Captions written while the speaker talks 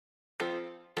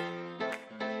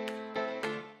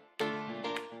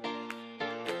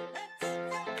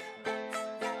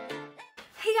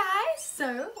guys,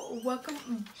 so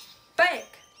welcome back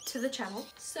to the channel.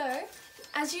 So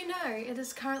as you know, it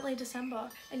is currently December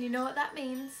and you know what that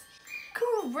means?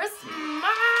 Christmas!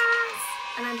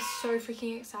 And I'm so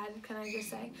freaking excited, can I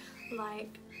just say,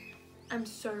 like, I'm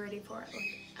so ready for it,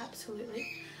 like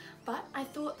absolutely. But I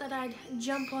thought that I'd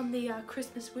jump on the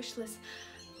Christmas wish list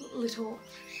little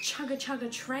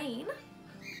chugga train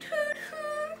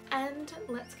and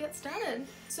let's get started.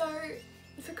 So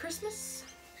for Christmas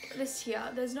this year,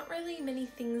 there's not really many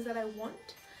things that I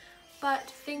want, but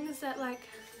things that like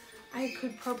I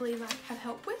could probably like have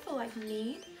help with or like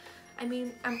need. I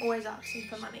mean, I'm always asking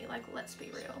for money, like let's be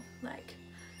real, like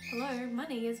hello,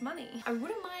 money is money. I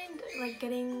wouldn't mind like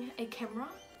getting a camera,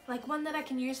 like one that I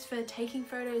can use for taking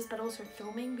photos but also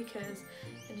filming, because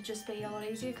it'd just be a lot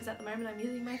easier because at the moment I'm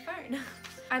using my phone.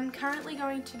 I'm currently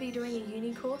going to be doing a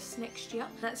uni course next year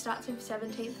that starts on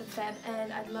 17th of Feb,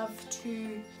 and I'd love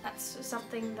to, that's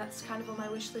something that's kind of on my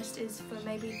wish list, is for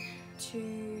maybe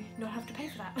to not have to pay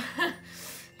for that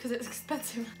because it's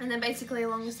expensive. And then basically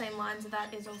along the same lines of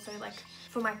that is also like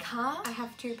for my car, I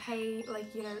have to pay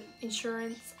like, you know,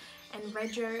 insurance and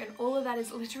rego, and all of that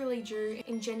is literally due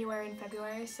in January and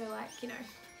February, so like, you know,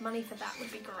 money for that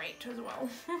would be great as well.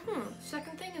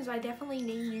 Second thing is I definitely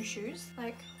need new shoes.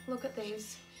 Like, look at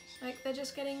these. Like, they're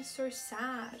just getting so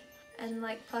sad. And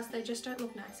like, plus they just don't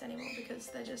look nice anymore because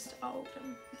they're just old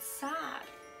and it's sad.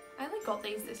 I only got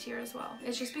these this year as well.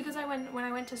 It's just because when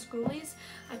I went to schoolies,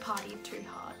 I partied too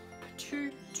hard.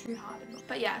 Too hard.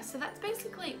 But yeah, so that's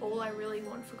basically all I really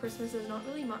want for Christmas. There's not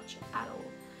really much at all.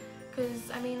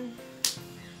 Because, I mean,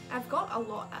 I've got a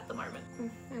lot at the moment.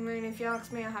 I mean, if you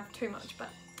ask me, I have too much, but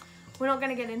we're not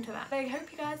going to get into that. But I hope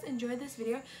you guys enjoyed this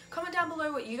video. Comment down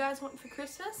below what you guys want for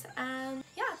Christmas, and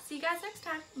yeah, see you guys next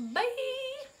time.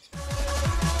 Bye!